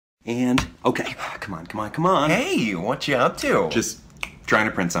And, okay, come on, come on, come on. Hey, what you up to? Just trying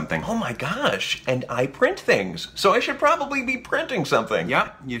to print something. Oh my gosh, and I print things, so I should probably be printing something.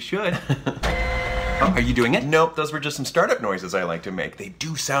 Yep, you should. Oh, are you doing it? Nope, those were just some startup noises I like to make. They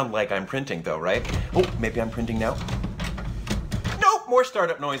do sound like I'm printing though, right? Oh, maybe I'm printing now. Nope, more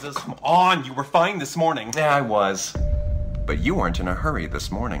startup noises. Come on, you were fine this morning. Yeah, I was. But you weren't in a hurry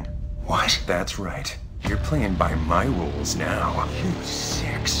this morning. What? That's right. You're playing by my rules now. You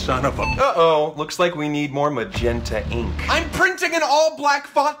sick son of a... Uh-oh, looks like we need more magenta ink. I'm printing an all-black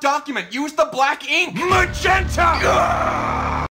font document. Use the black ink. Magenta!